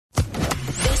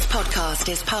podcast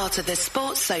is part of the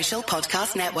Sports Social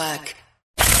Podcast Network.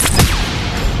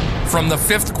 From the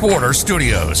Fifth Quarter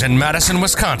Studios in Madison,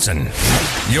 Wisconsin,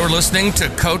 you're listening to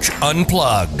Coach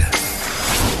Unplugged.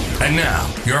 And now,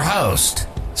 your host,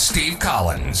 Steve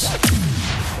Collins.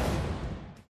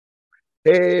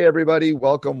 Hey, everybody.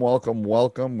 Welcome.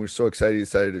 We're so excited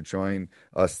to join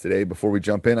us today. Before we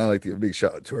jump in, I'd like to give a big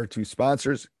shout out to our two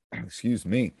sponsors. Excuse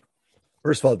me.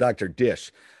 First of all, Dr.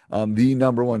 Dish, the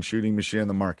number one shooting machine on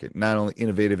the market, not only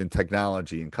innovative in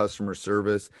technology and customer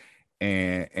service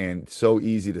and so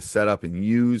easy to set up and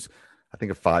use. I think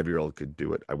a 5-year-old could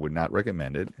do it. I would not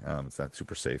recommend it. It's not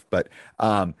super safe, but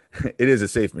it is a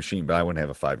safe machine, but I wouldn't have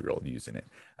a 5-year-old using it.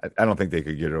 I don't think they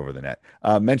could get it over the net.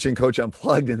 Mention Coach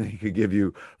Unplugged and they could give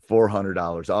you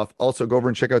 $400 off. Also, go over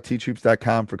and check out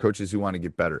teachhoops.com for coaches who want to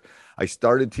get better. I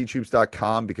started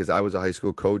teachhoops.com because I was a high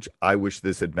school coach. I wish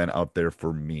this had been out there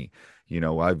for me. You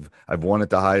know, I've won at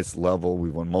the highest level.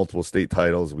 We've won multiple state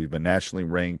titles. We've been nationally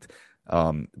ranked.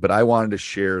 But I wanted to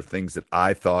share things that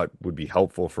I thought would be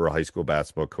helpful for a high school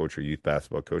basketball coach or youth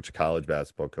basketball coach, a college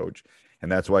basketball coach.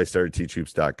 And that's why I started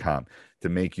teachhoops.com, to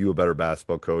make you a better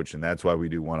basketball coach. And that's why we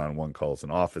do one-on-one calls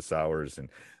and office hours, and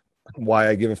why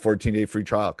I give a 14-day free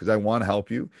trial, because I want to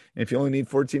help you. And if you only need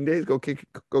 14 days, go kick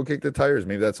the tires.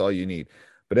 Maybe that's all you need.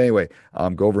 But anyway,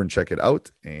 go over and check it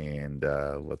out, and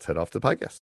let's head off to the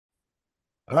podcast.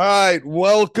 All right.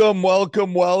 Welcome.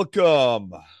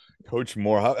 Coach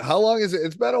Moore, how long is it?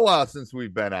 It's been a while since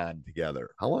we've been on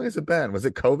together. How long has it been? Was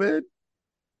it COVID?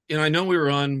 You know, I know we were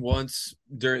on once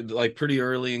during, like, pretty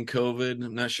early in COVID.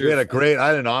 I'm not sure. We had I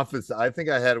had an office. I think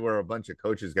I had where a bunch of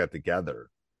coaches got together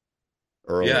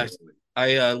early. Yeah,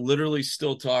 I literally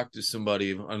still talk to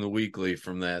somebody on the weekly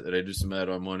from that I just met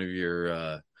on one of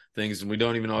your things, and we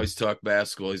don't even always talk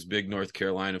basketball. He's a big North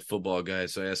Carolina football guy,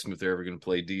 so I asked him if they're ever going to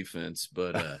play defense,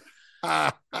 but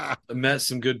I met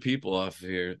some good people off of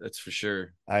here, that's for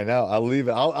sure. I know. I'll leave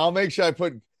it. I'll make sure I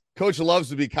put. Coach loves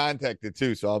to be contacted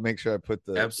too, so I'll make sure I put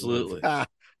the absolutely.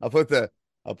 I'll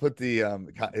put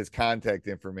his contact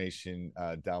information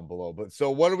down below. But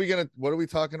so what are we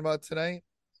talking about tonight?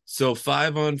 So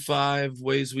 5-on-5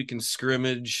 ways we can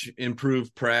scrimmage,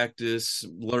 improve practice,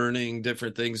 learning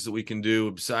different things that we can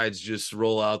do besides just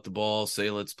roll out the ball,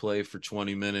 say let's play for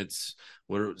 20 minutes.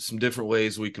 What are some different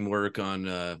ways we can work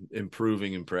on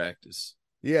improving in practice?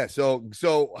 Yeah.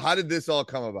 So how did this all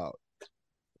come about?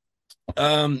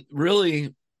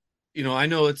 Really, you know, I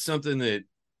know it's something that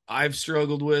I've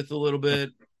struggled with a little bit.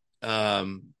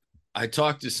 I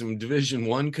talked to some Division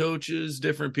I coaches,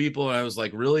 different people, and I was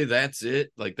like, really, that's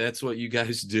it? Like, that's what you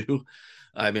guys do?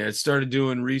 I mean, I started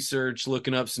doing research,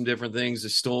 looking up some different things. I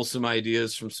stole some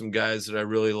ideas from some guys that I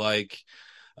really like.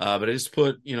 But I just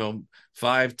put,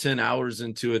 5-10 hours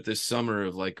into it this summer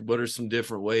of, like, what are some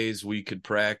different ways we could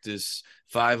practice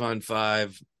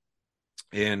 5-on-5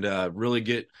 and really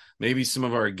get maybe some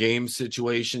of our game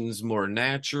situations more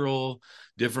natural,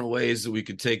 different ways that we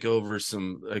could take over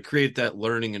create that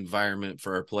learning environment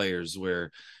for our players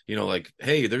where, like,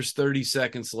 hey, there's 30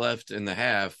 seconds left in the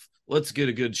half. Let's get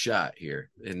a good shot here.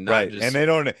 And not right. Just, and they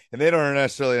don't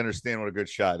necessarily understand what a good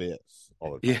shot is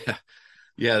all the time. Yeah.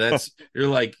 Yeah, that's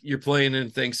you're playing in a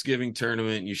Thanksgiving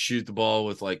tournament and you shoot the ball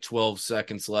with like 12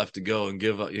 seconds left to go and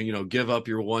give up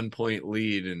your 1-point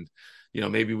lead. And,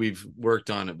 maybe we've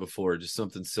worked on it before, just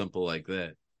something simple like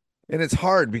that. And it's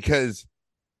hard because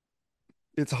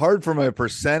it's hard from a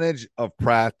percentage of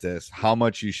practice how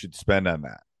much you should spend on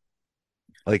that.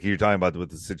 Like you're talking about with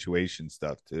the situation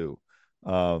stuff too.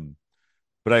 But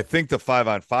I think the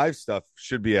 5-on-5 stuff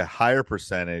should be a higher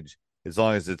percentage as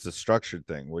long as it's a structured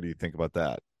thing. What do you think about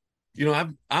that?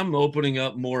 I'm opening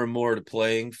up more and more to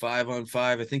playing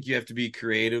 5-on-5. I think you have to be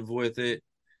creative with it.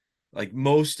 Like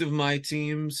most of my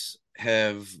teams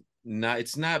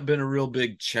it's not been a real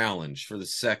big challenge for the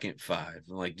second 5.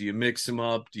 Like, do you mix them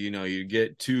up? Do you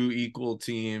get 2 equal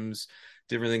teams,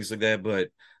 different things like that? But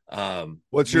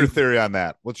what's your theory on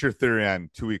that? What's your theory on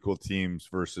 2 equal teams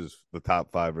versus the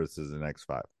top 5 versus the next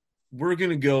 5? We're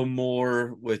going to go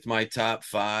more with my top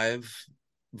 5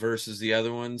 versus the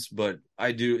other ones. But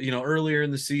I do, earlier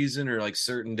in the season or like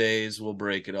certain days, we'll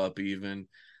break it up even.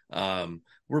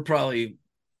 We're probably,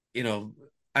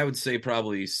 I would say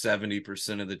probably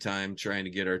 70% of the time trying to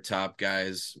get our top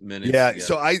guys minutes. Yeah.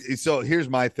 Together. So here's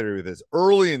my theory with this.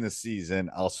 Early in the season,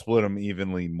 I'll split them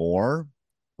evenly more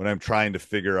when I'm trying to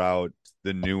figure out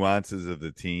the nuances of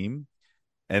the team.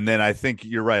 And then I think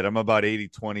you're right. I'm about 80-20,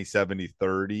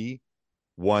 70-30.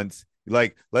 Once,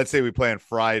 like, let's say we play on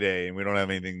Friday and we don't have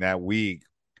anything that week.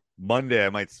 Monday, I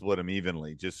might split them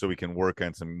evenly just so we can work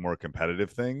on some more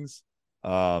competitive things.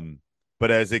 But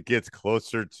as it gets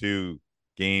closer to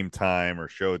game time or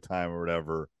show time or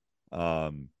whatever.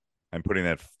 I'm putting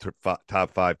that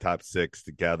top 5, top 6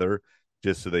 together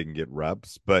just so they can get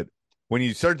reps. But when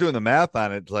you start doing the math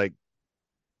on it, like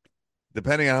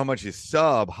depending on how much you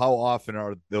sub, how often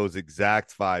are those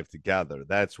exact 5 together?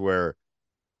 That's where,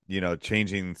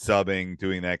 changing subbing,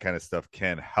 doing that kind of stuff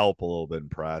can help a little bit in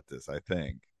practice, I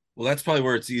think. Well, that's probably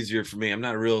where it's easier for me. I'm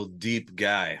not a real deep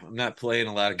guy. I'm not playing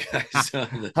a lot of guys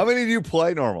on the How many do you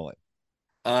play normally?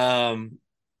 Um,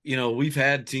 we've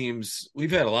had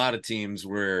a lot of teams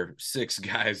where 6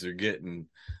 guys are getting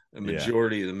a Yeah.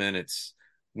 majority of the minutes.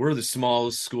 We're the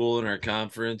smallest school in our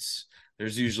conference.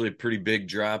 There's usually a pretty big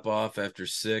drop off after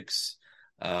 6.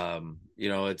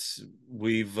 It's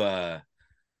we've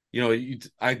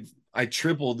I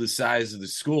tripled the size of the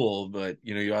school, but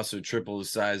you also triple the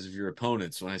size of your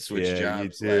opponents when I switched Yeah, you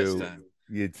jobs last do. time.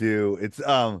 You do. It's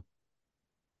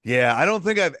yeah, I don't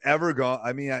think I've ever gone.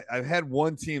 I mean, I've had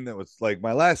one team that was like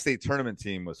my last state tournament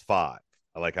team was 5.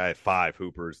 Like I had 5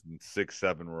 hoopers and 6,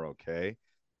 7 were okay.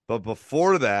 But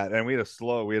before that, and we had a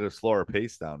slower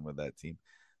pace down with that team.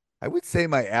 I would say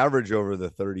my average over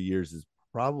the 30 years is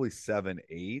probably 7,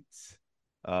 8.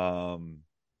 Um,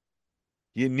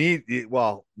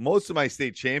 well, most of my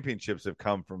state championships have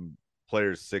come from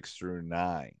players 6 through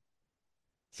 9.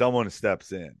 Someone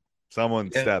steps in, someone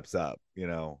Yeah, steps up.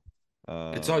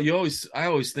 it's all I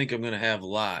always think I'm gonna have a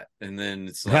lot, and then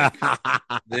it's like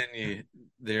then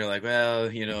they're like, well,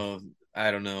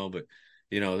 I don't know, but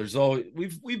there's always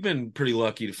we've been pretty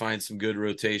lucky to find some good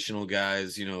rotational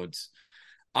guys.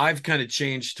 I've kind of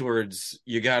changed towards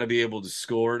you got to be able to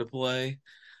score to play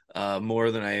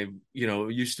more than I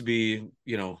used to be.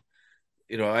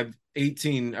 I've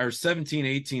 18 or 17,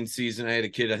 18 season. I had a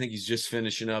kid. I think he's just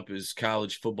finishing up his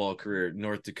college football career at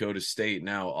North Dakota State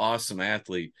now. Awesome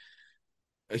athlete.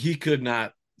 He could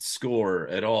not score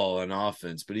at all on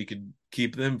offense, but he could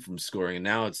keep them from scoring. And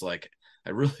now it's like I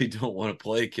really don't want to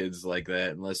play kids like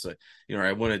that unless I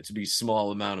want it to be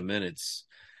small amount of minutes.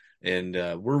 And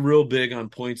we're real big on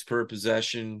points per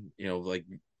possession. Like,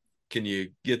 can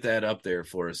you get that up there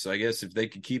for us? So I guess if they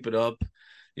could keep it up,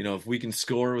 if we can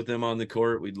score with them on the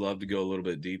court, we'd love to go a little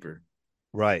bit deeper.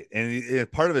 Right. And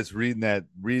part of it's reading the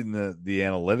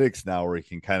analytics now where you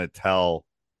can kind of tell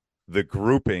the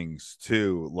groupings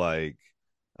too. Like,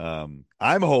 I'm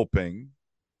hoping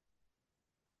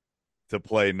to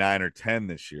play 9 or 10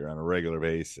 this year on a regular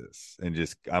basis and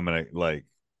just I'm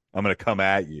gonna come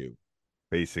at you.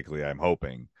 Basically, I'm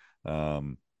hoping.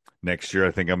 Next year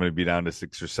I think I'm gonna be down to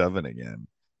 6 or 7 again.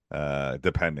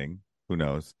 Depending. Who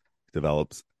knows?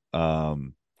 Develops. But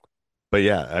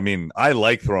yeah, I mean, I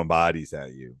like throwing bodies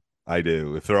at you. I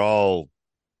do. If they're all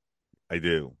I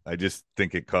do. I just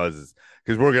think it causes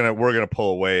because we're gonna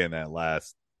pull away in that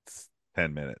last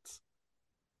 10 minutes.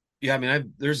 Yeah, I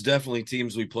mean, there's definitely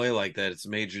teams we play like that. It's a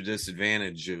major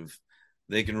disadvantage of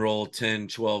they can roll 10,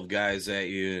 12 guys at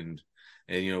you.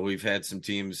 And we've had some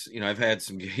teams, I've had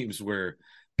some games where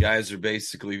guys are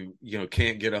basically,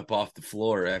 can't get up off the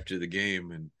floor after the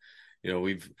game. And,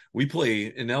 we play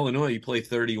in Illinois, you play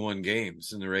 31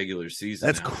 games in the regular season.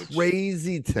 That's now,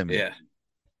 crazy to me. Yeah.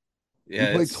 We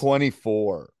Yeah. play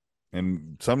 24.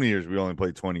 And some years we only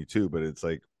play 22, but it's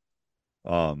like,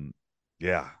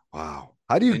 yeah, wow.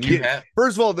 How do you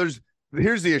first of all,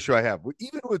 here's the issue I have.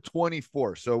 Even with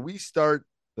 24, so we start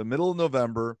the middle of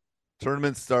November,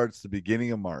 tournament starts the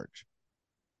beginning of March.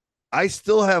 I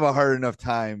still have a hard enough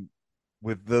time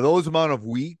with those amount of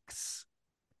weeks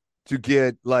to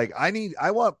get like I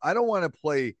don't want to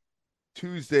play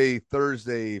Tuesday,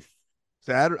 Thursday,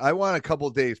 Saturday. I want a couple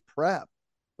of days prep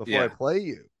before I play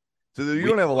you. So you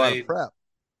don't have a lot of prep.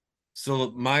 So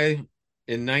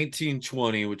in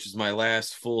 1920, which is my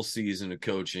last full season of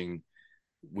coaching,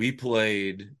 we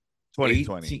played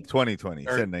 2020. 2020.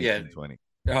 Said 1920.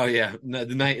 Oh yeah, the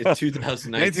night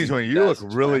 2019. 1920. You look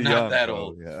really young. Not that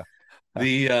old.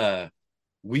 Yeah.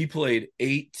 We played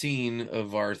 18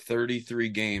 of our 33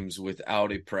 games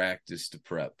without a practice to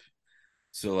prep.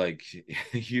 So like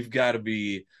you've got to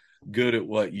be good at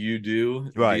what you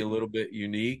do, right. Be a little bit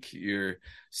unique. Your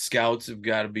scouts have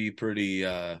got to be pretty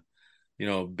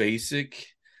basic.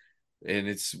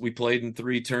 And we played in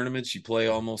 3 tournaments. You play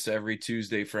almost every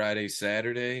Tuesday, Friday,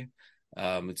 Saturday.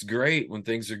 It's great when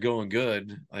things are going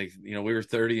good. Like, we were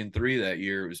 30-3 that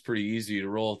year. It was pretty easy to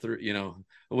roll through,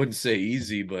 I wouldn't say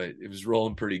easy, but it was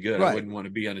rolling pretty good. Right. I wouldn't want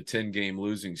to be on a 10-game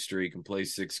losing streak and play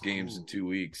 6 games in 2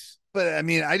 weeks. But I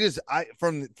mean,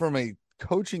 from a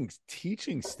coaching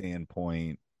teaching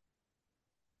standpoint,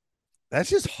 that's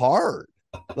just hard.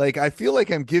 Like, I feel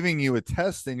like I'm giving you a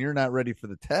test and you're not ready for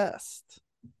the test.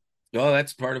 Oh,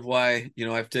 that's part of why,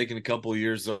 I've taken a couple of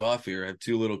years off here. I have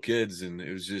two little kids, and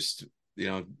it was just,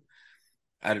 I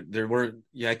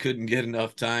couldn't get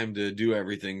enough time to do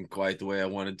everything quite the way I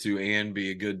wanted to and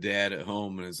be a good dad at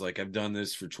home. And it's like, I've done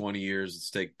this for 20 years. Let's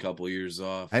take a couple of years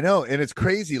off. I know, and it's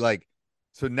crazy. Like,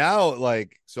 so now,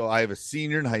 so I have a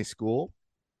senior in high school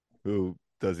who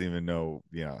doesn't even know,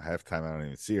 half the time I don't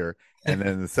even see her. And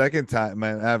then the second time I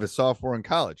have a sophomore in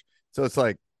college. So it's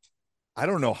like, I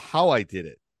don't know how I did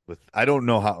it I don't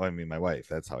know how, I mean, my wife,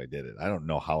 that's how I did it. I don't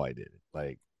know how I did it.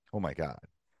 Like, oh my God.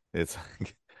 It's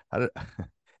like, I don't,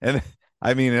 and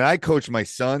I mean, and I coached my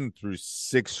son through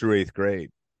 6th through 8th grade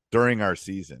during our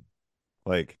season.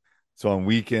 Like, so on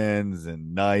weekends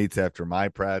and nights after my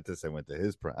practice, I went to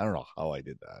his I don't know how I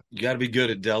did that. You got to be good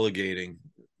at delegating.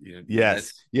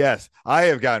 Yes. I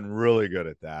have gotten really good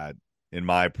at that in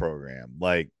my program.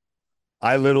 Like,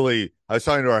 I was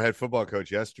talking to our head football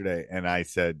coach yesterday, and I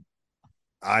said,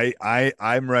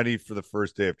 I'm ready for the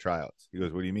first day of tryouts. He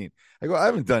goes, "What do you mean?" I go, "I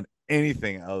haven't done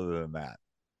anything other than that.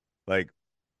 Like,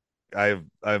 I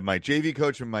have my JV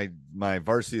coach and my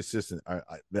varsity assistant.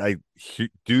 I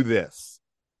do this,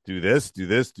 do this, do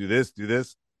this, do this, do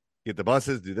this. Get the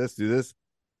buses, do this, do this.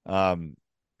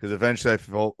 Because eventually,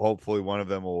 hopefully one of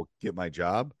them will get my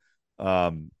job.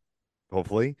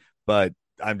 Hopefully, but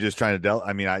I'm just trying to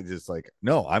I mean, I just like,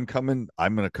 no, I'm coming.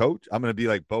 I'm going to coach. I'm going to be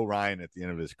like Bo Ryan at the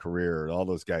end of his career and all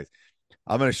those guys.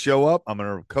 I'm going to show up. I'm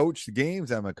going to coach the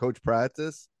games. I'm going to coach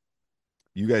practice.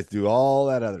 You guys do all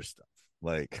that other stuff.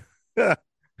 Like, I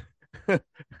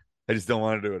just don't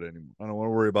want to do it anymore. I don't want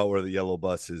to worry about where the yellow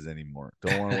bus is anymore.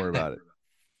 Don't want to worry about it.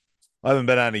 I haven't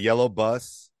been on a yellow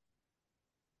bus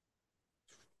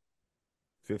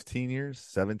 15 years,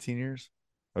 17 years.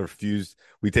 I refused.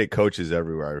 We take coaches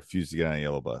everywhere. I refuse to get on a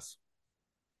yellow bus.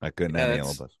 I couldn't on a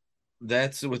yellow bus.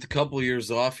 That's with a couple of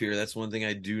years off here. That's one thing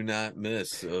I do not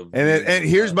miss. And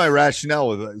here's my rationale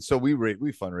with so we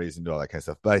fundraise and do all that kind of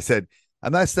stuff. But I said,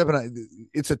 I'm not stepping on.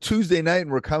 It's a Tuesday night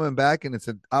and we're coming back and it's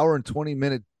an hour and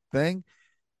 20-minute thing.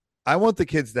 I want the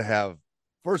kids to have,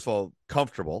 first of all,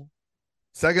 comfortable.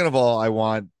 Second of all, I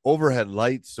want overhead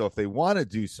lights. So if they want to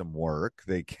do some work,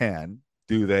 they can.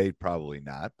 Do they? Probably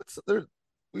not. But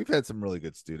we've had some really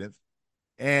good students.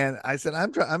 And I said,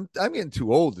 I'm getting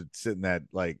too old to sit in that.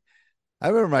 Like, I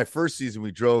remember my first season,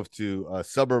 we drove to a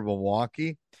suburb of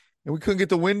Milwaukee and we couldn't get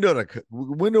the window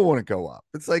wouldn't go up.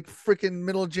 It's like freaking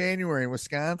middle of January in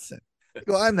Wisconsin. I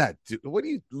go, I'm not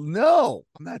doing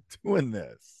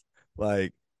this.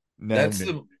 Like, no,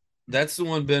 that's the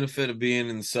one benefit of being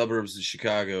in the suburbs of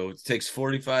Chicago. It takes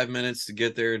 45 minutes to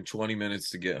get there and 20 minutes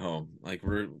to get home. Like,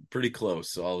 we're pretty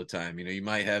close all the time. You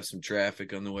might have some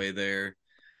traffic on the way there,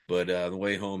 but the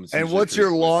way home is. And what's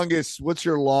your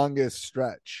longest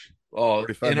stretch? Oh,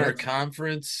 in our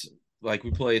conference, like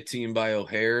we play a team by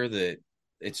O'Hare that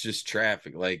it's just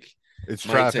traffic. Like, it's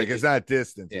traffic. It's not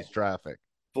distance. Yeah. It's traffic.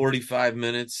 45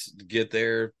 minutes to get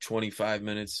there, 25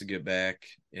 minutes to get back.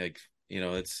 Like,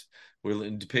 we're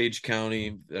in DuPage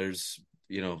County. There's,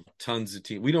 tons of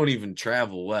teams. We don't even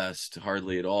travel west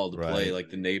hardly at all to play like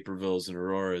the Napervilles and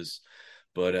Auroras.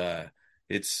 But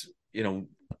it's,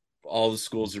 all the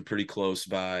schools are pretty close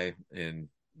by. And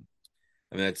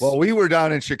I mean, well, we were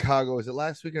down in Chicago. Was it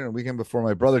last weekend or the weekend before?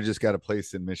 My brother just got a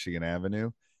place in Michigan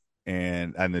Avenue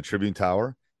and on the Tribune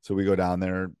Tower. So we go down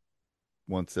there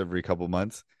once every couple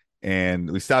months. And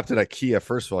we stopped at IKEA.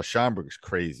 First of all, Schaumburg is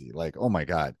crazy. Like, oh my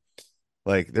God.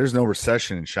 Like, there's no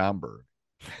recession in Schaumburg.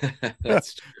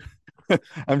 That's true.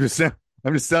 I'm just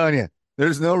telling you,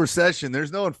 there's no recession.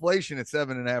 There's no inflation at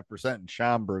 7.5% in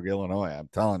Schaumburg, Illinois. I'm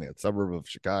telling you, it's a suburb of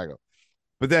Chicago.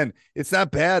 But then it's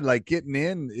not bad. Like, getting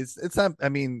in, it's not. I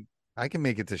mean, I can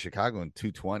make it to Chicago in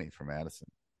 2:20 from Madison.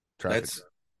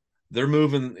 They're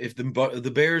moving. If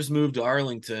the Bears move to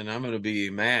Arlington, I'm going to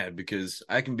be mad because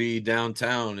I can be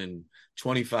downtown in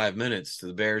 25 minutes to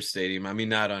the Bears stadium. I mean,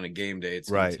 not on a game day. It's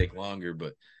going to take longer,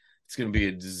 but it's going to be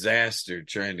a disaster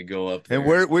trying to go up there.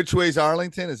 And which way is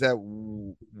Arlington? Is that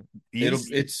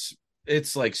east?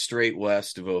 It's like straight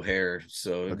west of O'Hare,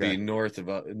 so it'd be north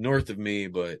of me,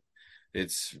 but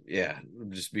it's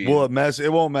just be. Will it mess?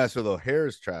 It won't mess with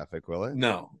O'Hare's traffic, will it?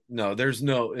 No, there's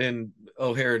no. And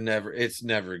O'Hare it's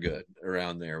never good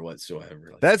around there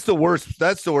whatsoever. That's the worst.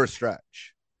 That's the worst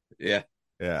stretch. Yeah,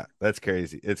 that's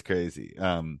crazy. It's crazy.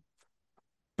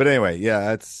 But anyway,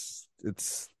 it's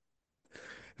as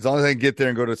long as I can get there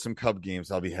and go to some Cub games,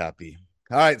 I'll be happy.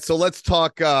 All right, so let's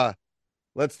talk. So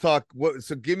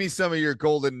give me some of your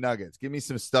golden nuggets. Give me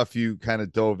some stuff you kind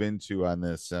of dove into on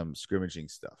this scrimmaging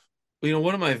stuff.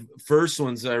 One of my first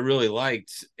ones that I really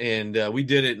liked, and we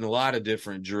did it in a lot of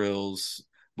different drills,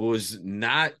 was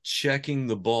not checking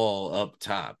the ball up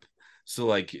top. So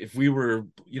like if we were,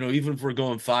 even if we're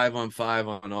going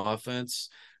 5-on-5 on offense,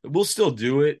 we'll still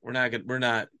do it. We're not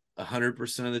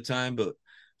 100% of the time, but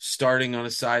starting on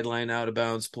a sideline out of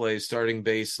bounds play, starting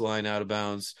baseline out of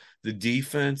bounds, the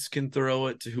defense can throw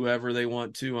it to whoever they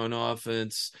want to on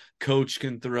offense. Coach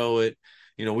can throw it.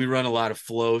 We run a lot of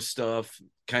flow stuff,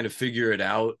 kind of figure it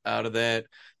out of that.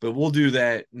 But we'll do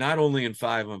that not only in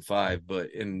 5-on-5,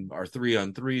 but in our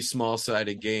 3-on-3 small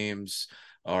sided games.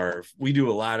 We do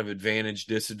a lot of advantage,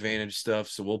 disadvantage stuff.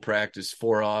 So we'll practice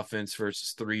 4 offense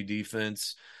versus 3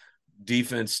 defense.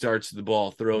 Defense starts the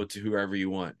ball, throw it to whoever you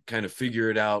want, kind of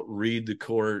figure it out, read the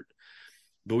court.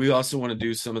 But we also want to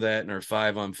do some of that in our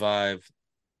 5-on-5.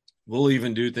 We'll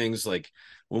even do things like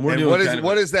when we're doing what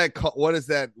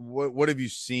have you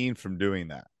seen from doing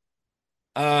that?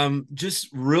 Just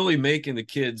really making the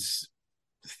kids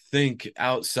think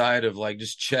outside of like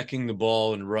just checking the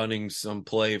ball and running some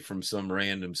play from some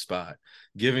random spot,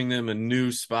 giving them a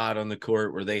new spot on the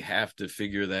court where they have to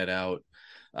figure that out.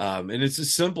 And it's a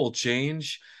simple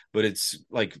change, but it's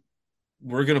like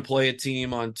we're going to play a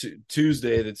team on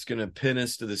Tuesday that's going to pin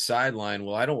us to the sideline.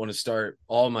 Well, I don't want to start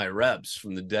all my reps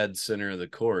from the dead center of the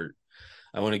court.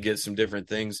 I want to get some different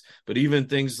things, but even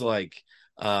things like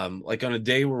on a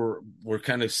day where we're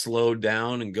kind of slowed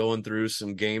down and going through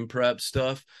some game prep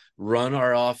stuff, run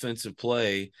our offensive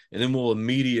play, and then we'll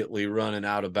immediately run an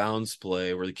out of bounds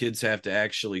play where the kids have to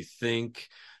actually think,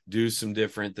 do some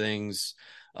different things,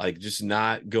 like just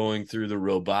not going through the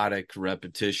robotic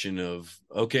repetition of,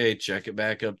 okay, check it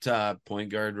back up top, point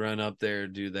guard run up there,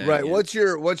 do that. Right.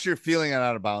 Again. What's your feeling on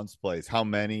out of bounds plays? How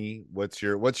many? What's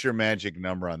your magic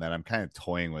number on that? I'm kind of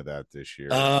toying with that this year.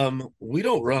 We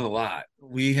don't run a lot.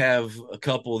 We have a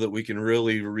couple that we can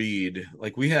really read.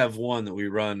 Like we have one that we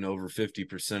run over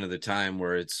 50% of the time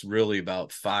where it's really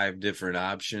about 5 different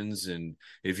options. And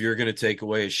if you're going to take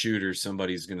away a shooter,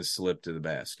 somebody's going to slip to the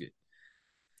basket.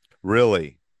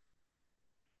 Really?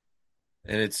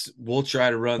 And we'll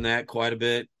try to run that quite a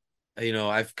bit.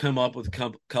 I've come up with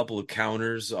a couple of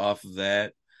counters off of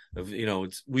that.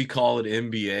 We call it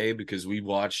NBA because we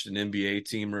watched an NBA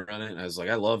team run it, and I was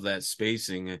like, I love that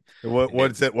spacing.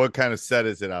 What's it? What kind of set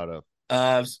is it out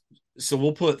of? So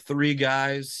we'll put 3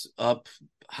 guys up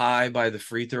high by the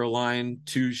free throw line,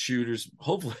 2 shooters.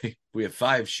 Hopefully, we have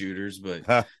 5 shooters,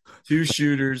 but 2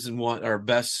 shooters and our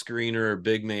best screener or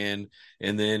big man,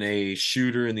 and then a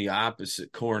shooter in the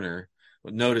opposite corner.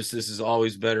 But notice this is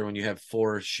always better when you have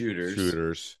 4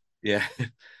 shooters. Yeah.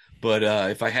 But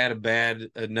if I had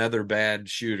another bad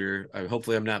shooter,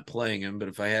 hopefully I'm not playing him, but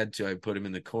if I had to, I'd put him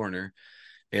in the corner.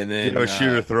 And then you have a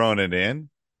shooter throwing it in?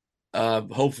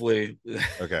 Hopefully.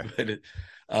 Okay. But,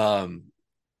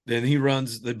 then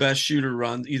the best shooter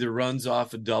runs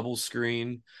off a double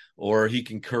screen, or he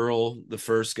can curl the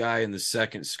first guy and the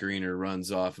second screener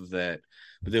runs off of that.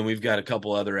 But then we've got a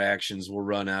couple other actions we'll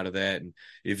run out of that. And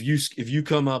if you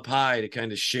come up high to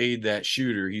kind of shade that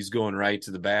shooter, he's going right to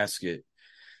the basket.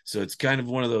 So it's kind of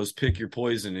one of those pick your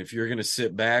poison. If you're going to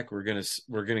sit back, we're going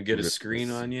to get a screen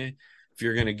on you. If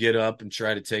you're going to get up and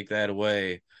try to take that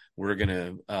away, we're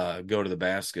going to go to the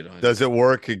basket on you. Does it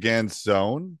work against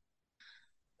zone?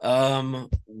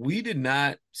 We did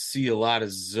not see a lot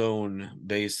of zone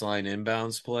baseline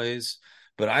inbounds plays,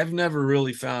 but I've never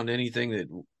really found anything that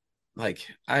I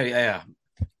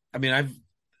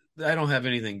don't have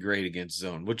anything great against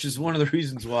zone, which is one of the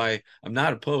reasons why I'm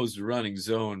not opposed to running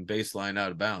zone baseline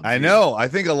out of bounds. I know. I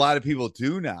think a lot of people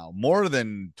do now, more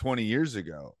than 20 years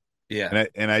ago. Yeah.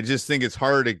 And I just think it's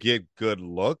hard to get good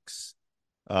looks.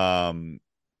 And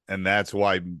that's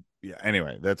why,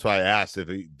 anyway, that's why I asked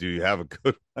do you have a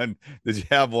good one? Did you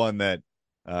have one that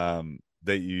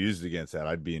you used against that?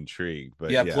 I'd be intrigued.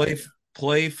 But yeah.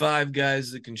 Play 5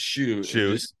 guys that can shoot.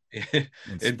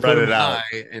 And put it out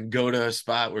and go to a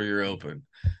spot where you're open.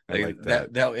 Like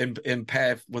that. And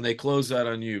when they close out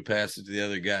on you, pass it to the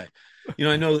other guy.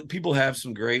 I know that people have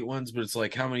some great ones, but it's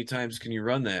like, how many times can you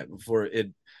run that before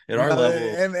it at our level?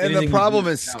 And the problem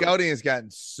is scouting has gotten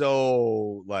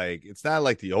so it's not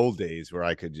like the old days where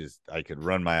I could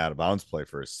run my out of bounds play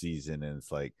for a season. And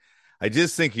it's like, I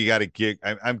just think you got to get,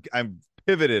 I'm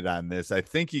pivoted on this. I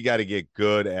think you got to get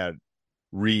good at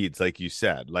reads, like you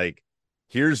said. Like,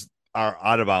 here's our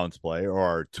out of bounds play or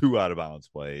our 2 out of bounds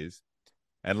plays,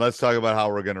 and let's talk about how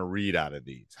we're going to read out of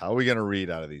these. How are we going to read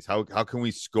out of these? How can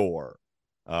we score?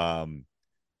 Because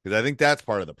I think that's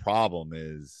part of the problem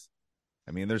is,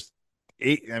 there's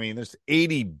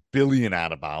 80 billion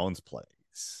out of bounds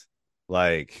plays.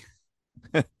 Like,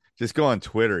 just go on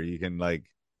Twitter. You can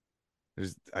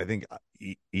there's, I think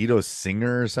Ito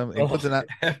Singer or something. He puts an out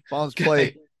of bounds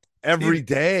play every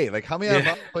day. Like, how many out of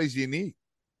bounds plays do you need?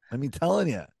 I'm telling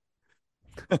you.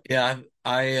 Yeah,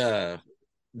 I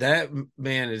that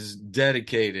man is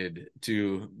dedicated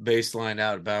to baseline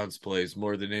out of bounds plays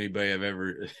more than anybody I've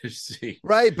ever seen.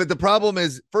 Right, but the problem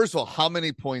is, first of all, how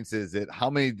many points is it? How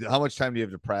much time do you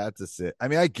have to practice it? I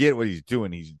mean, I get what he's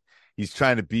doing. He's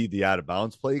trying to be the out of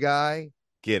bounds play guy.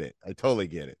 Get it? I totally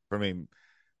get it from a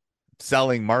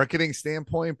selling marketing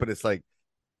standpoint, but it's like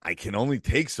I can only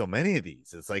take so many of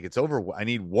these. It's like it's over. I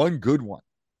need one good one.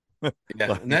 Yeah,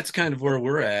 and Like, that's kind of where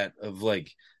we're at of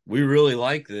like we really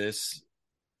like this.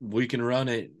 We can run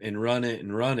it and run it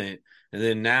and run it. And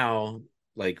then now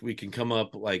like we can come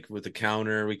up like with a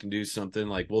counter, we can do something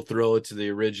like we'll throw it to the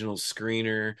original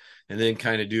screener and then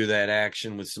kind of do that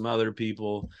action with some other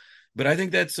people. But I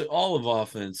think that's all of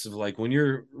offense of like when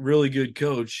you're a really good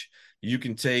coach, you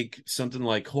can take something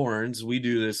like horns. We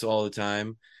do this all the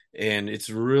time and it's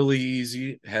really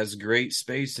easy, has great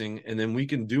spacing, and then we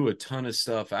can do a ton of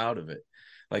stuff out of it.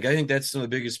 Like I think that's the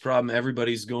biggest problem.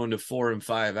 Everybody's going to 4 and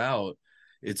 5 out.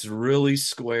 It's really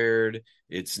squared.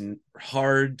 It's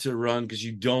hard to run because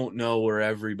you don't know where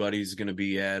everybody's going to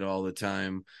be at all the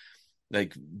time.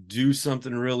 Like do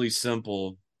something really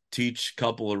simple, teach a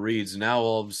couple of reads. Now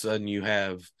all of a sudden you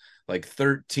have like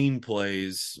 13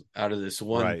 plays out of this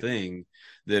one right. thing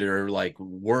that are like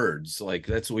words. Like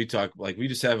that's what we talk like we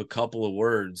just have a couple of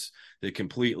words that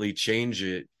completely change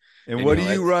it. And And what do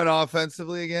you run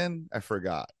offensively again? I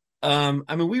forgot.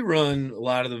 I mean, we run a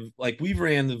lot of the like we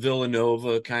ran the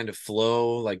Villanova kind of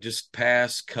flow, like just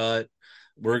pass, cut.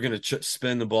 We're gonna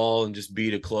spin the ball and just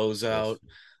beat a closeout.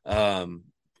 Um,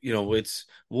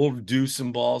 we'll do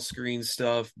some ball screen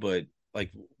stuff, but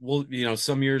like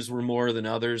some years we're more than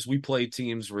others. We play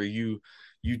teams where you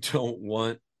don't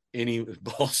want any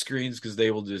ball screens because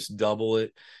they will just double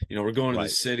it. We're going to the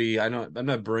Right. city. I'm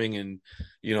not bringing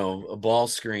a ball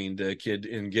screen to a kid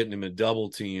and getting him a double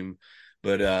team,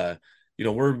 but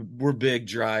we're big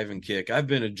drive and kick. I've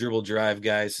been a dribble drive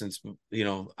guy since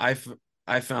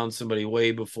I found somebody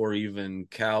way before even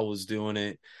Cal was doing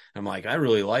it. I'm like, I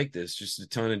really like this. Just a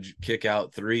ton of kick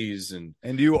out threes And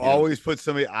do you you know always put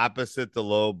somebody opposite the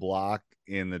low block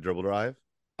in the dribble drive?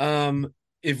 um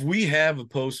if we have a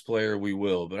post player, we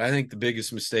will. But I think the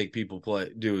biggest mistake people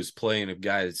do is playing a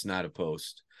guy that's not a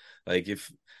post. Like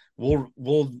if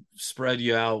we'll spread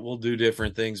you out, we'll do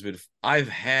different things. But if I've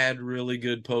had really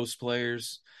good post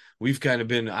players, we've kind of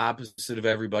been opposite of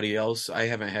everybody else. I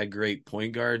haven't had great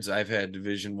point guards. I've had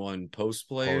Division 1 post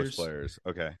Post players. players.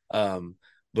 Okay. Um,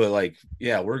 but like,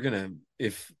 yeah, we're gonna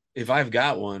if I've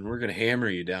got one, we're gonna hammer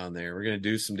you down there. We're gonna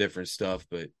do some different stuff,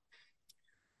 but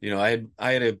I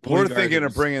had a We're point guard that thinking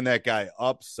of was bringing that guy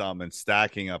up some and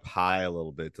stacking up high a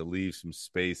little bit to leave some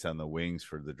space on the wings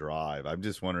for the drive. I'm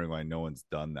just wondering why no one's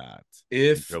done that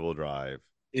in if dribble drive.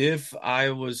 if I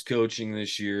was coaching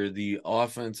this year, the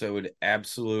offense I would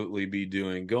absolutely be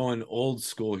doing going old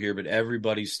school here, but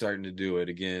everybody's starting to do it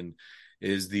again,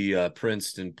 is the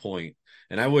Princeton point.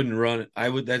 And I wouldn't run I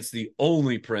would that's the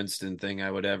only Princeton thing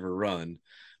I would ever run.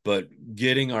 But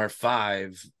getting our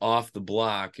five off the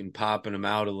block and popping them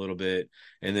out a little bit.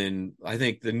 And then I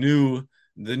think the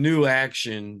new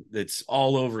action that's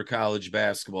all over college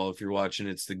basketball, if you're watching,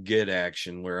 it's the get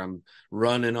action where I'm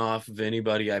running off of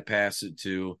anybody I pass it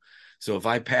to. So if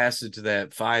I pass it to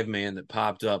that 5-man that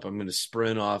popped up, I'm going to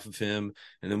sprint off of him,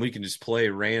 and then we can just play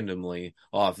randomly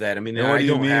off that. I mean, And what I do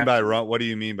you don't mean have by to. run? What do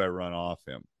you mean by run off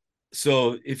him?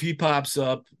 So if he pops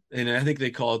up, and I think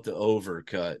they call it the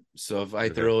overcut. So if I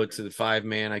Okay. throw it to the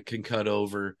 5-man, I can cut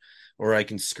over, or I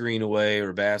can screen away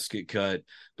or basket cut.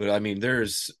 But I mean,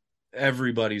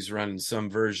 everybody's running some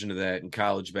version of that in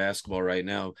college basketball right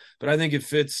now. But I think it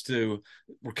fits to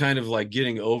we're kind of like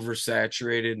getting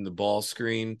oversaturated in the ball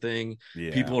screen thing.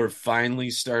 Yeah. People are finally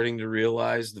starting to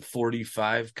realize the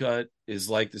 45 cut is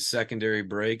like the secondary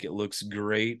break. It looks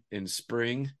great in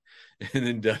spring and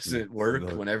then doesn't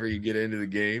work whenever you get into the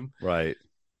game. Right.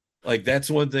 Like that's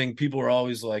one thing people are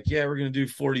always like, yeah, we're going to do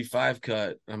 45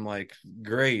 cut. I'm like,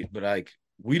 great. But like,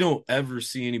 we don't ever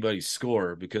see anybody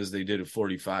score because they did a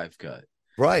 45 cut.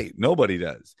 Right. Nobody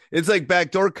does. It's like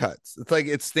backdoor cuts. It's like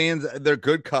it stands, they're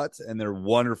good cuts and they're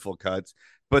wonderful cuts,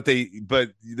 but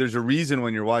there's a reason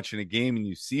when you're watching a game and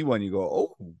you see one, you go,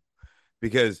 oh,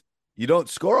 because you don't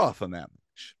score off on that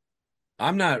much.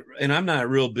 I'm not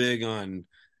real big on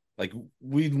like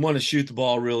we want to shoot the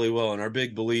ball really well. And our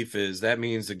big belief is that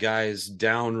means the guy is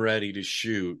down ready to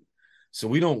shoot. So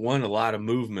we don't want a lot of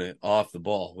movement off the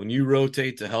ball. When you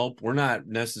rotate to help, we're not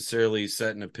necessarily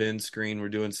setting a pin screen. We're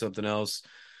doing something else.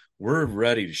 We're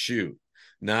ready to shoot.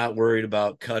 not worried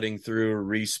about cutting through or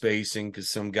respacing because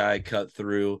some guy cut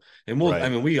through. And Right. I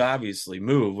mean, we obviously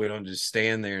move. We don't just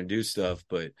stand there and do stuff,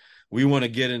 but we want to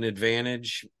get an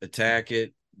advantage, attack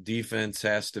it. Defense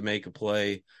has to make a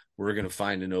play. We're going to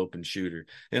find an open shooter.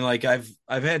 And like I've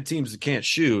had teams that can't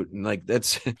shoot, and like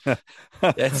that's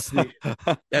that's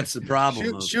the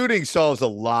problem. Shooting solves a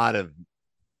lot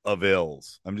of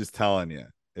ills. I'm just telling you,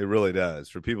 it really does.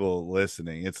 For people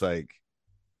listening, it's like,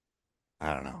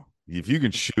 I don't know. If you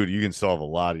can shoot, you can solve a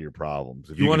lot of your problems.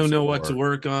 If you want to know score. what to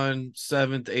work on,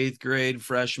 7th, 8th grade,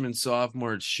 freshman,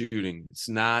 sophomore, it's shooting. It's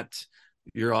not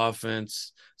your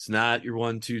offense. It's not your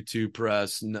 1-2-2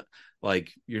 press. No,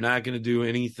 like you're not going to do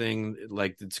anything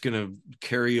like that's going to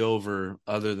carry over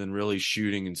other than really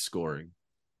shooting and scoring.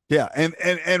 Yeah,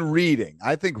 and reading.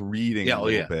 I think reading a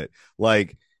little bit.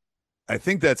 Like, I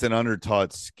think that's an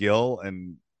undertaught skill,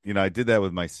 and I did that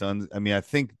with my sons. I mean, I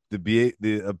think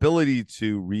the ability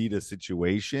to read a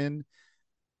situation,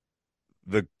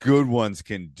 the good ones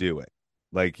can do it.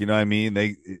 Like, you know what I mean?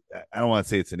 I don't want to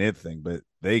say it's an it thing, but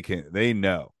they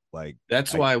know. Like,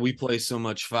 that's why we play so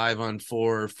much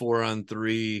 5-on-4,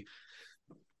 4-on-3,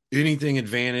 anything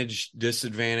advantage,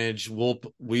 disadvantage.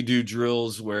 We do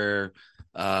drills where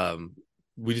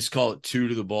we just call it 2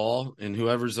 to the ball, and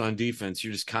whoever's on defense,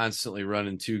 you're just constantly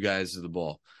running 2 guys to the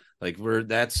ball. Like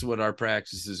that's what our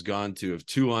practice has gone to. If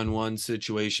 2-on-1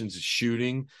 situations is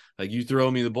shooting, like you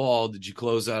throw me the ball, did you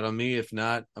close out on me? If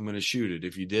not, I'm going to shoot it.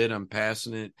 If you did, I'm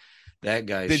passing it. That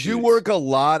guy. Did you work a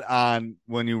lot on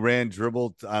when you ran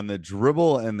on the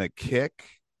dribble and the kick?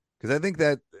 Because I think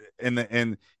that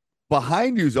and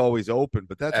behind you is always open,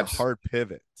 but that's a hard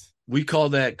pivot. We call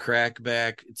that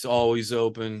crackback. It's always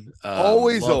open.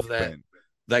 Always open. That.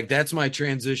 Like that's my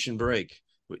transition break.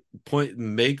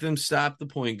 Make them stop the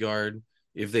point guard.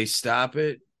 If they stop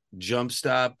it, jump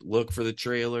stop, look for the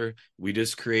trailer. We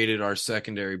just created our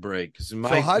secondary break. So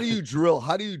how do you drill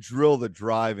the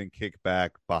drive and kick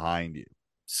back behind you?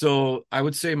 So I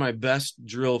would say my best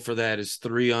drill for that is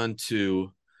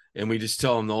 3-on-2. And we just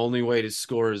tell them the only way to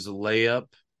score is a layup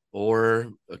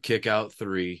or a kick out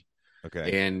 3.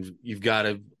 Okay. And you've got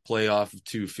to play off of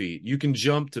 2 feet. You can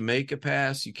jump to make a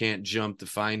pass. You can't jump to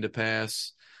find a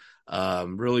pass.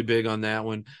 Really big on that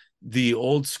one. The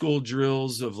old school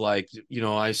drills of like,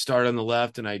 I start on the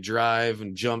left and I drive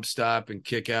and jump stop and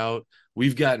kick out.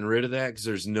 We've gotten rid of that because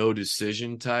there's no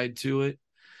decision tied to it.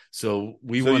 So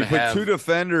we want to have 2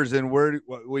 defenders, and where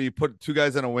you put 2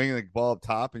 guys on a wing and the ball up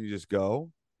top and you just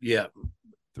go. Yeah.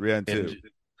 3-on-2. And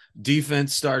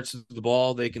defense starts with the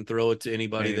ball. They can throw it to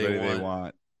anybody they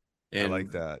want. And I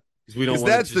like that. We don't.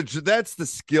 That's the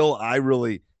skill.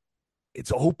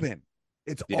 It's open.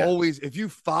 It's always, if you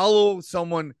follow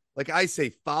someone, like I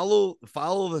say, follow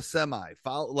the semi.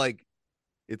 Follow, like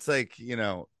it's like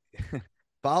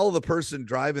follow the person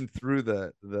driving through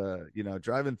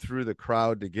driving through the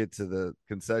crowd to get to the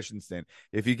concession stand.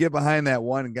 If you get behind that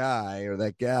one guy or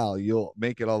that gal, you'll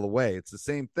make it all the way. It's the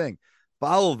same thing.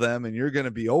 Follow them, and you're going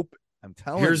to be open. I'm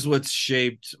telling you. Here's what's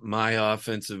shaped my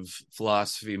offensive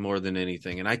philosophy more than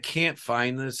anything, and I can't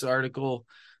find this article,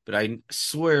 but I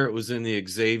swear it was in the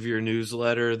Xavier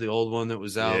newsletter, the old one that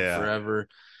was out forever.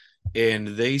 And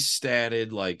they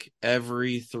statted like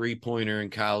every 3-pointer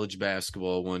in college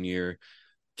basketball one year.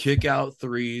 Kick out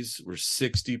threes were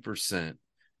 60%,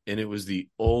 and it was the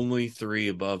only 3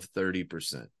 above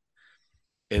 30%.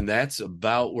 And that's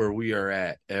about where we are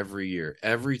at every year.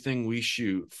 Everything we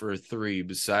shoot for a 3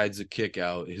 besides a kick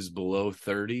out is below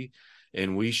 30.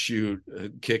 And we shoot a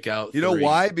kick out. You know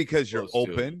why? Because you're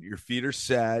open, your feet are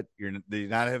set, you're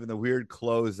not having the weird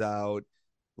closeout.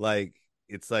 Like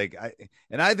it's like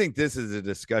I think this is a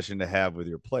discussion to have with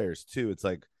your players too. It's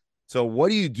like, so what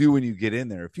do you do when you get in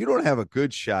there? If you don't have a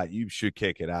good shot, you should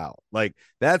kick it out. Like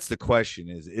that's the question: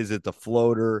 is it the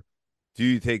floater? Do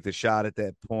you take the shot at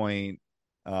that point?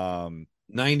 90%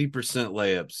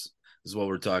 layups is what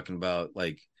we're talking about.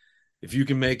 Like, if you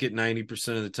can make it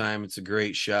 90% of the time, it's a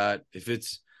great shot. If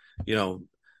it's,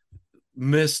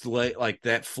 missed like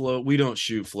that float, we don't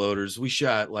shoot floaters. We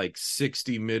shot like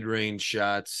 60 mid-range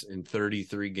shots in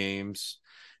 33 games.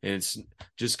 And it's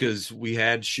just because we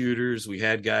had shooters, we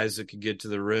had guys that could get to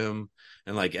the rim.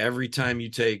 And like every time you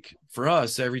took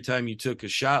a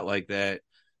shot like that,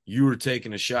 you were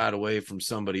taking a shot away from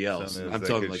somebody else. I'm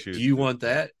talking like, do you want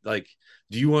that? Like,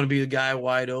 do you want to be the guy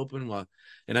wide open? Well,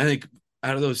 and I think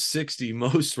out of those 60,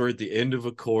 most were at the end of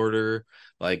a quarter,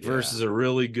 versus a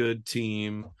really good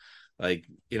team. Like,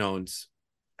 it's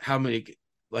how many,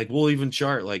 like we'll even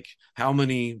chart, like how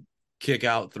many kick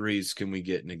out threes can we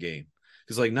get in a game?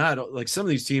 Because not like some of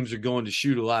these teams are going to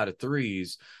shoot a lot of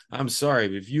threes. I'm sorry,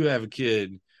 but if you have a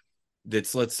kid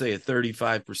that's, let's say, a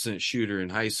 35% shooter in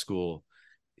high school,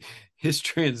 his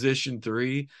transition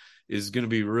three is going to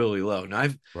be really low. Now,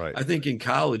 Right. I think in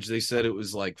college they said it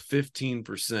was like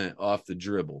 15% off the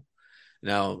dribble.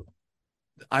 Now,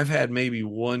 I've had maybe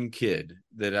one kid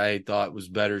that I thought was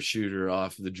better shooter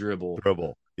off the dribble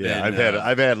Dribble. Yeah, than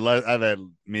I've had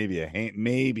maybe a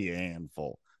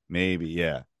handful. Maybe,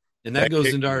 yeah. and that That goes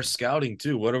kick, into our scouting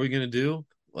too. What are we going to do?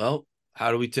 Well,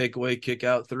 how do we take away kick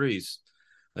out threes?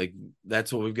 Like,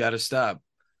 that's what we've got to stop.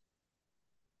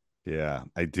 yeah,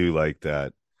 I do like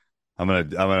that. I'm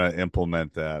gonna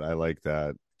implement that. I like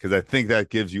that because I think that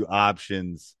gives you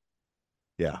options.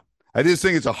 Yeah. I just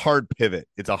think it's a hard pivot.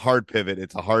 It's a hard pivot.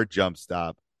 It's a hard jump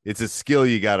stop. It's a skill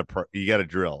you gotta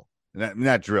drill.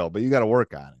 Not drill, but you gotta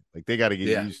work on it. Like they gotta get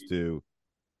Yeah. used to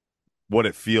what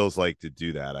it feels like to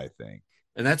do that, I think.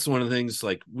 And that's one of the things,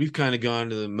 like, we've kind of gone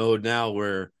to the mode now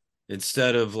where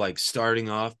instead of like starting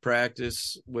off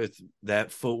practice with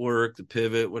that footwork, the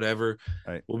pivot, whatever,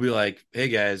 Right. we'll be like, hey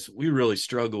guys, we really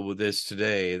struggle with this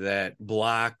today. That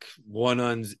block one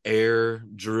on air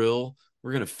drill,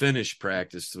 we're going to finish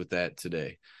practice with that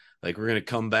today. Like, we're going to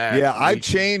come back. Yeah, I've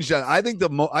changed that. I think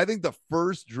the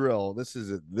first drill, this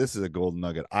is a golden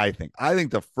nugget. I think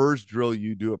the first drill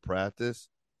you do at practice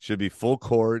should be full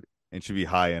court and should be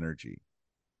high energy.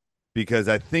 Because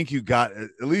I think you got, at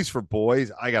least for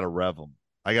boys, I got to rev them.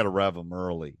 I got to rev them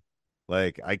early.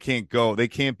 Like I can't go. They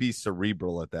can't be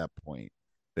cerebral at that point.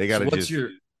 They got So to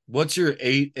just. what's your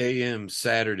 8 a.m.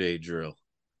 Saturday drill?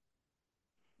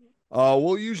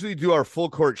 We'll usually do our full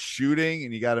court shooting,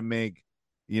 and you got to make,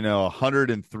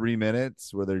 103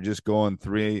 minutes where they're just going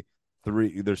three.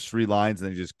 There's three lines,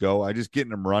 and they just go. I just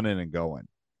getting them running and going.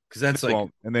 Because that's like,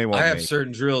 and they won't. I have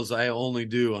certain drills I only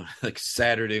do on like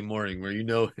Saturday morning where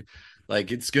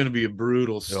like it's going to be a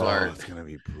brutal start. Oh, it's going to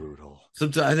be brutal.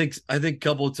 Sometimes I think a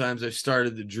couple of times I've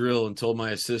started the drill and told my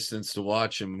assistants to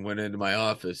watch them and went into my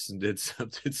office and did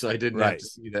something so I didn't have to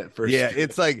see that first. Yeah, drill.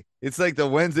 it's like the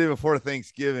Wednesday before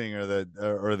Thanksgiving or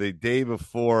the day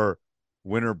before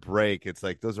winter break. It's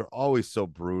like those are always so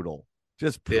brutal.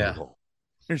 Just brutal.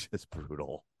 Yeah. They're just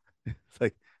brutal. It's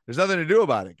like there's nothing to do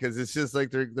about it because it's just like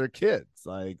they're kids.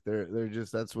 Like they're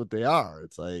just that's what they are.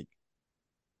 It's like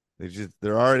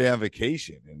they're already on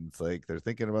vacation and it's like they're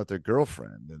thinking about their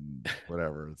girlfriend and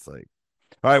whatever. It's like,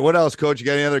 all right, what else, Coach? You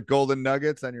got any other golden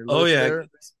nuggets on your list? Oh yeah, there?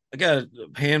 I got a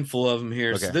handful of them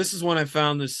here. Okay. So this is one I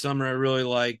found this summer I really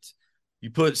liked. You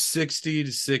put 60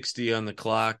 to 60 on the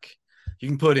clock. You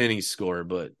can put any score,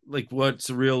 but like what's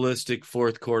a realistic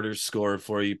fourth quarter score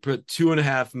for you? Put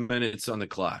 2.5 minutes on the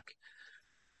clock.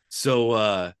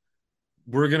 So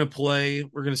we're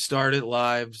gonna start it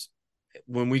live.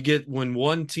 When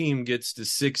one team gets to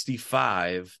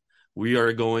 65, we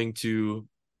are going to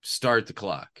start the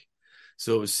clock.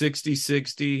 So it was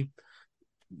 60-60,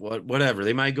 whatever.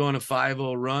 They might go on a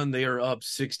 5-0 run. They are up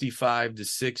 65 to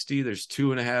 60. There's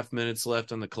 2.5 minutes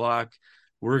left on the clock.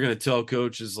 We're gonna tell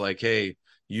coaches like, hey,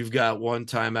 you've got one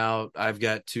timeout, I've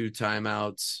got two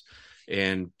timeouts,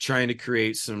 and trying to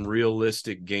create some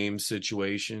realistic game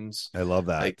situations. I love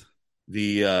that. Like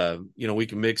we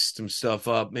can mix some stuff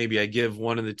up. Maybe I give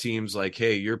one of the teams like,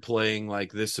 hey, you're playing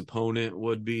like this opponent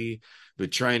would be,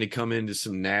 but trying to come into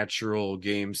some natural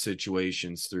game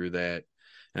situations through that.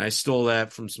 And I stole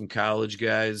that from some college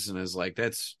guys, and I was like,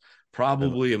 that's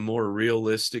probably a more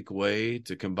realistic way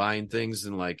to combine things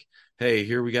than like, hey,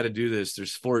 here we got to do this.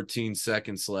 There's 14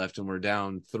 seconds left and we're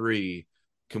down 3.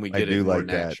 Can we get it more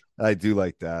natural? I do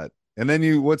like that. And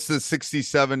then what's the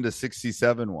 67 to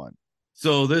 67 one?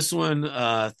 So this one,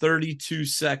 32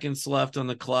 seconds left on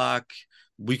the clock.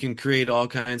 We can create all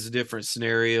kinds of different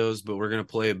scenarios, but we're going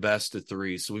to play a best of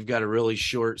 3. So we've got a really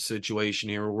short situation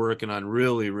here. We're working on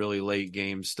really, really late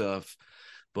game stuff,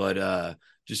 but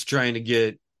just trying to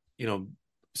get,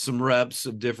 some reps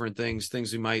of different things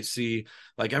we might see.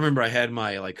 Like I remember I had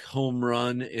my like home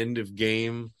run end of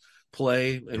game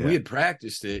play and we had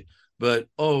practiced it, but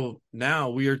now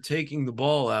we are taking the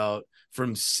ball out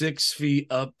from 6 feet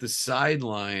up the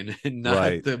sideline and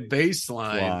not the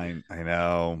baseline. I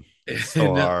know. It's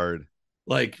so hard.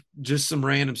 Like just some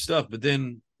random stuff. But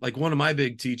then like one of my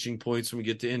big teaching points when we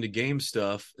get to end of game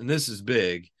stuff, and this is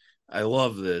big, I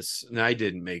love this, and I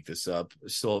didn't make this up. I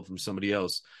stole it from somebody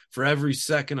else. For every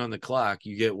second on the clock,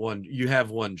 you have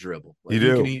one dribble. Like you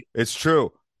do. It's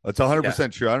true. It's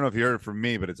 100% true. I don't know if you heard it from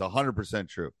me, but it's 100%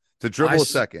 true. To dribble a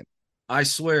second. I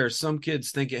swear, some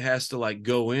kids think it has to like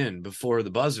go in before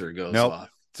the buzzer goes off.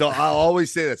 So I'll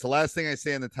always say that's the last thing I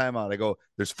say in the timeout. I go,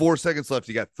 there's 4 seconds left.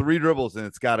 You got 3 dribbles and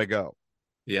it's got to go.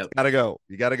 Yeah. Got to go.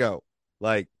 You got to go.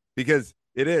 Like, because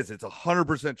it's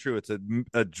 100% true. It's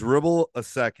a dribble a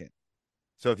second.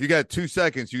 So if you got 2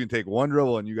 seconds, you can take one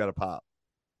dribble and you got to pop.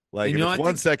 Like And, if it's I 1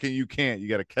 think second, you can't. You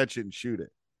got to catch it and shoot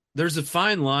it. there's a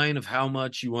fine line of how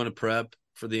much you want to prep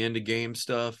for the end of game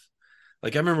stuff.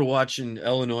 Like I remember watching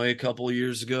Illinois a couple of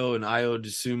years ago, and Io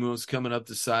DeSumo was coming up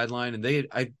the sideline, and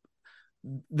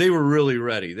they were really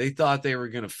ready. They thought they were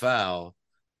going to foul,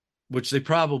 which they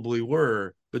probably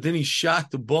were, but then he shot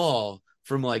the ball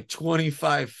from like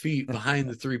 25 feet behind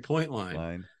the 3-point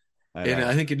line. And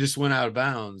I think it just went out of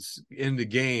bounds in the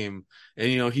game.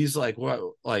 And, he's like,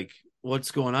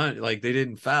 what's going on? Like, they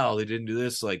didn't foul. They didn't do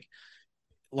this. Like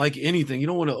anything, you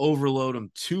don't want to overload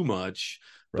them too much,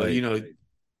 but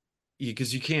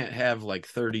because you can't have like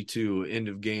 32 end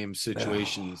of game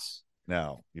situations.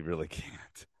 No, you really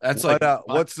can't. That's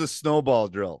what's the snowball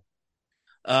drill?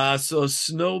 So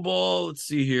snowball, let's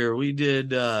see here. We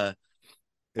did it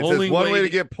says one way to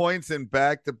get points in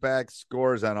back-to-back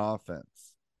scores on offense.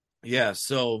 Yeah,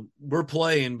 so we're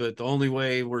playing, but the only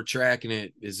way we're tracking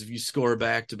it is if you score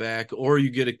back-to-back or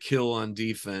you get a kill on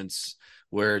defense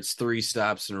where it's 3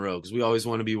 stops in a row, because we always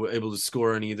want to be able to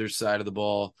score on either side of the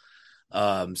ball.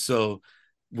 So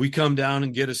we come down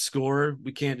and get a score.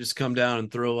 We can't just come down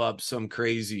and throw up some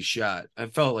crazy shot. I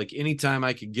felt like anytime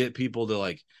I could get people to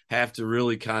like have to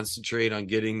really concentrate on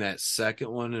getting that second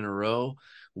one in a row,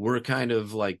 we're kind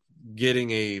of like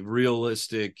getting a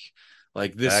realistic,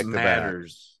 like this Back to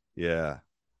matters. Back. Yeah.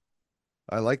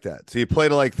 I like that. So you play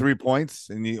to like 3 points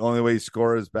and the only way you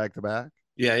score is back to back?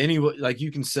 Yeah, anyway, like you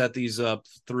can set these up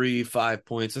 3-5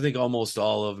 points. I think almost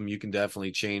all of them you can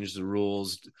definitely change the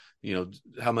rules,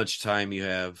 how much time you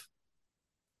have.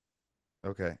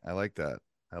 Okay, I like that.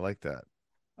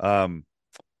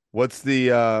 What's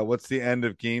the end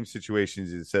of game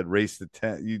situations? You said race to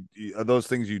 10. You are those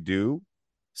things you do?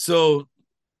 So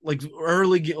like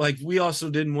early, like we also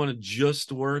didn't want to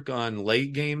just work on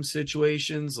late game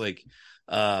situations. Like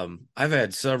I've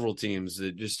had several teams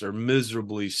that just are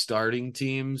miserably starting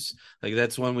teams. Like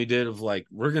that's one we did of like,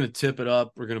 we're going to tip it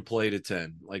up. We're going to play to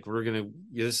 10. Like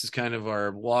this is kind of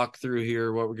our walkthrough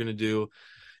here, what we're going to do.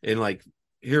 And like,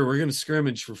 here, we're going to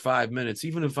scrimmage for 5 minutes.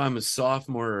 Even if I'm a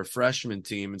sophomore or a freshman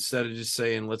team, instead of just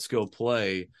saying, let's go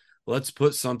play, let's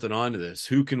put something onto this.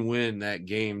 Who can win that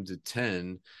game to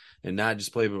 10 and not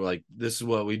just play, but like, this is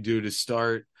what we do to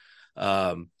start.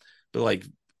 But like,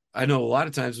 I know a lot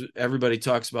of times everybody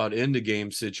talks about end of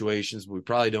game situations, but we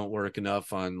probably don't work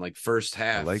enough on like first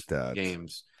half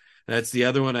games. And that's the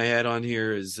other one I had on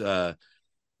here is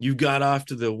you got off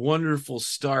to the wonderful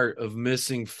start of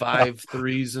missing 5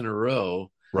 threes in a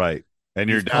row. Right. And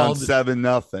you're down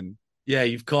 7-0. Yeah,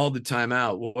 you've called the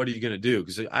timeout. Well, what are you going to do?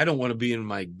 Because I don't want to be in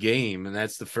my game. And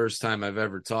that's the first time I've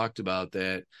ever talked about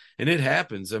that. And it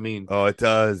happens. I mean. Oh, it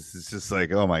does. It's just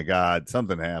like, oh, my God,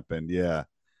 something happened. Yeah.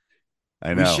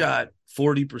 I know. We shot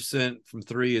 40% from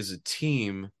 3 as a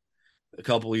team a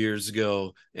couple of years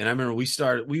ago, and I remember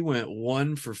we went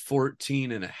 1 for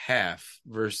 14 and a half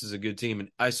versus a good team, and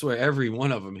I swear every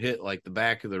one of them hit like the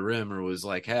back of the rim or was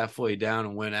like halfway down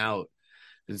and went out.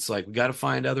 And it's like we got to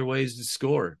find other ways to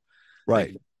score,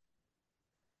 right?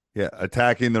 Yeah,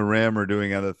 attacking the rim or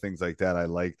doing other things like that. I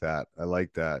like that.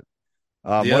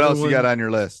 What else you got on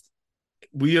your list?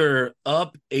 We are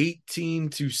up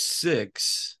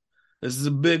 18-6. This is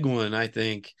a big one, I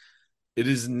think. It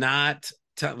is not.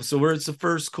 So where it's the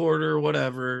first quarter,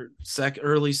 whatever,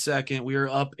 early second, we are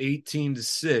up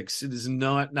 18-6. It is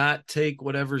not take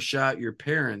whatever shot your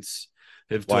parents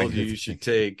have told you should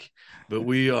take, but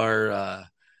we are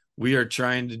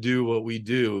trying to do what we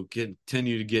do,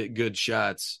 continue to get good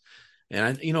shots.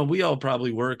 And we all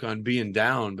probably work on being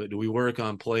down, but do we work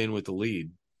on playing with the lead?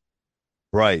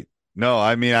 Right. No,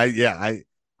 I mean,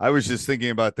 I was just thinking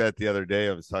about that the other day.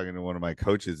 I was talking to one of my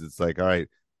coaches. It's like, all right,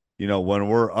 when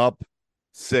we're up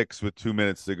 6 with 2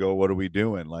 minutes to go, what are we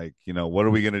doing? Like, what are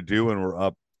we going to do when we're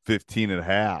up 15 and a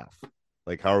half?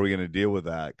 Like, how are we going to deal with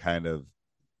that kind of,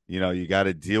 you got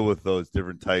to deal with those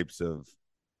different types of,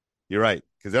 you're right.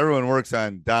 Cause everyone works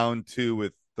on down 2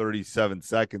 with 37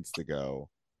 seconds to go.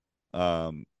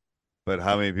 But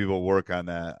how many people work on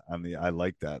that? I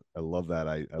like that. I love that.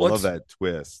 I love that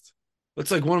twist. It's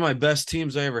like one of my best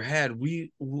teams I ever had.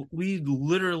 We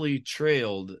literally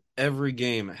trailed every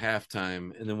game at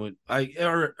halftime, and then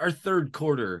our third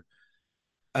quarter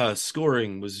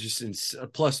scoring was just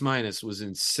plus minus was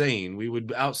insane. We would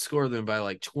outscore them by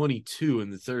like 22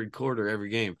 in the third quarter every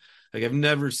game. Like I've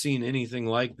never seen anything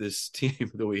like this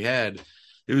team that we had.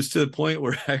 It was to the point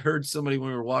where I heard somebody when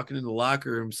we were walking in the locker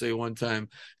room say one time,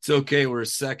 "It's okay, we're a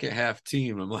second half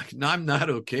team." I'm like, no, I'm not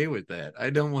okay with that.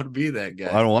 I don't want to be that guy.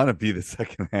 Well, I don't want to be the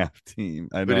second half team.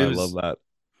 I know. I love that.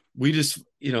 we just,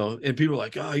 and people were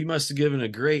like, oh, you must have given a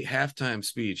great halftime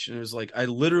speech. And it was like, I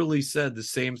literally said the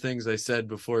same things I said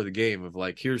before the game of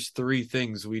like, here's 3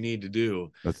 things we need to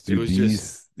do. Let's It do was these.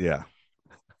 just, Yeah.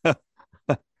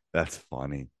 That's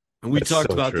funny. and we That's talked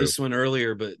so about true. this one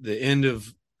earlier, but the end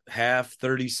of half,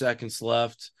 30 seconds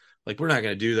left, like we're not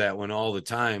going to do that one all the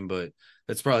time, but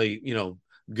that's probably,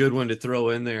 good one to throw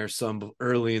in there some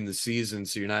early in the season.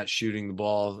 So you're not shooting the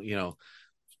ball,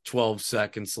 12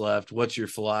 seconds left. What's your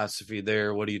philosophy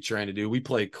there? What are you trying to do? We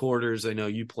play quarters. I know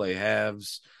you play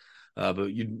halves, but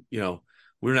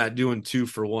we're not doing 2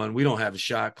 for 1. We don't have a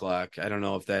shot clock. I don't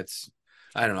know if that's,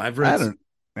 I don't know.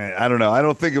 I don't know. I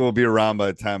don't think it will be around by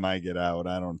the time I get out.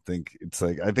 I don't think it's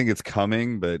like, I think it's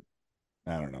coming, but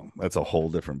I don't know. That's a whole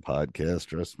different podcast.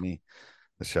 Trust me.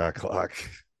 The shot clock.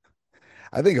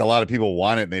 I think a lot of people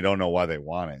want it and they don't know why they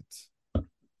want it.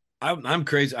 I'm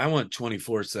crazy. I want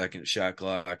 24-second shot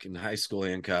clock in high school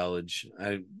and college.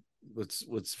 Let's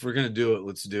if we're gonna do it,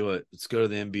 let's do it. Let's go to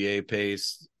the NBA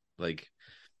pace. Like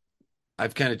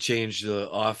I've kind of changed the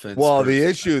offense. Well, the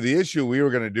issue we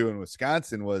were going to do in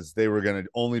Wisconsin was they were going to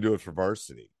only do it for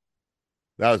varsity.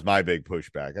 That was my big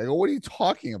pushback. I go, what are you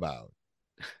talking about?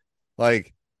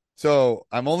 Like, so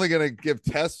I'm only going to give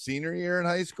tests senior year in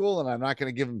high school, and I'm not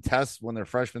going to give them tests when they're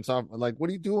freshmen, sophomore. Like,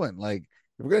 what are you doing? Like,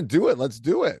 if we're going to do it, let's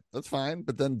do it. That's fine,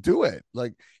 but then do it.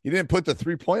 Like, you didn't put the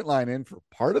 3-point line in for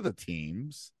part of the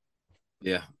teams.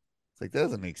 Yeah. It's like, that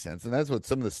doesn't make sense. And that's what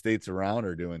some of the states around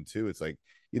are doing too. It's like,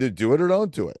 either do it or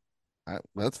don't do it.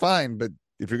 That's fine, but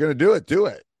if you're going to do it, do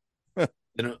it.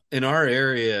 In our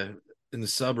area, in the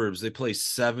suburbs, they play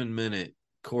 7-minute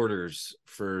quarters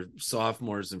for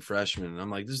sophomores and freshmen. And I'm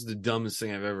like, this is the dumbest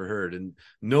thing I've ever heard. And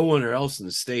no one else in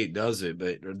the state does it,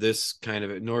 but this kind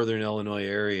of northern Illinois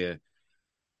area.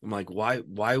 I'm like, why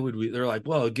would we? They're like,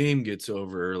 well, a game gets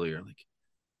over earlier. I'm like,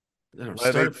 I don't know,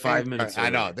 start 5 minutes. I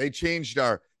know they changed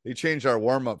our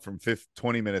warm up from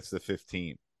 20 minutes to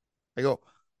 15. I go,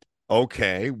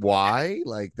 okay, why?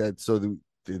 Like that? So do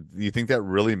you think that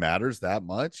really matters that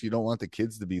much? You don't want the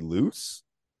kids to be loose?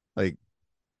 Like,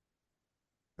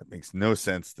 that makes no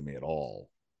sense to me at all.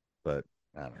 But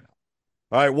I don't know.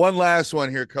 All right, one last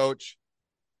one here, Coach.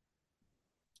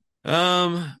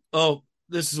 Oh,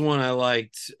 this is one I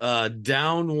liked.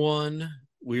 Down 1,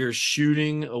 we are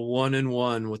shooting a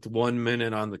 1-and-1 with 1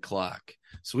 minute on the clock.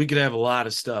 So we could have a lot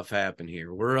of stuff happen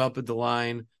here. We're up at the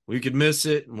line. We could miss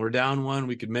it, and we're down 1.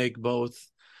 We could make both.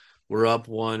 We're up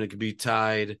 1. It could be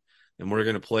tied, and we're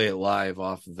going to play it live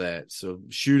off of that. So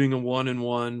shooting a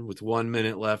 1-and-1 with 1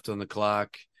 minute left on the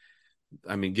clock.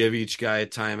 I mean, give each guy a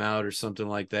timeout or something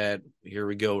like that. Here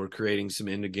we go. We're creating some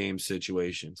end-of-game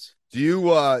situations. Do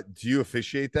you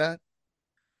officiate that?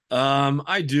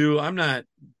 I do. I'm not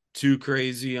too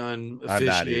crazy on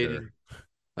officiating.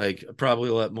 Like, probably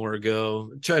let more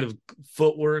go. Try to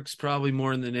footwork's probably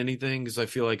more than anything, because I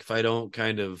feel like if I don't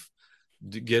kind of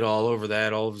get all over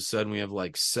that, all of a sudden we have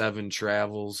like 7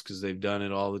 travels because they've done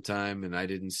it all the time and I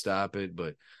didn't stop it.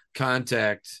 But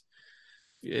contact,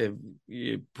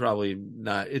 you probably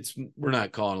not. We're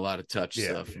not calling a lot of touch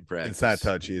stuff in practice. It's not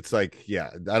touchy. It's like, I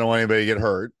don't want anybody to get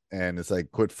hurt, and it's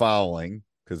like, quit fouling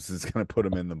because it's going to put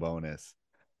them in the bonus.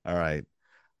 All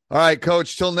right,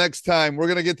 Coach. Till next time, we're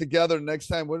gonna get together next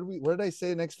time. What did I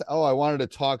say next time? Oh, I wanted to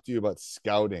talk to you about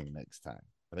scouting next time.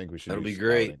 I think we should. That'll be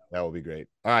great. That will be great.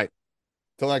 All right.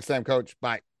 Till next time, Coach.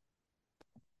 Bye.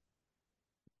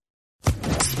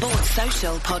 Sports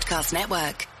Social Podcast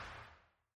Network.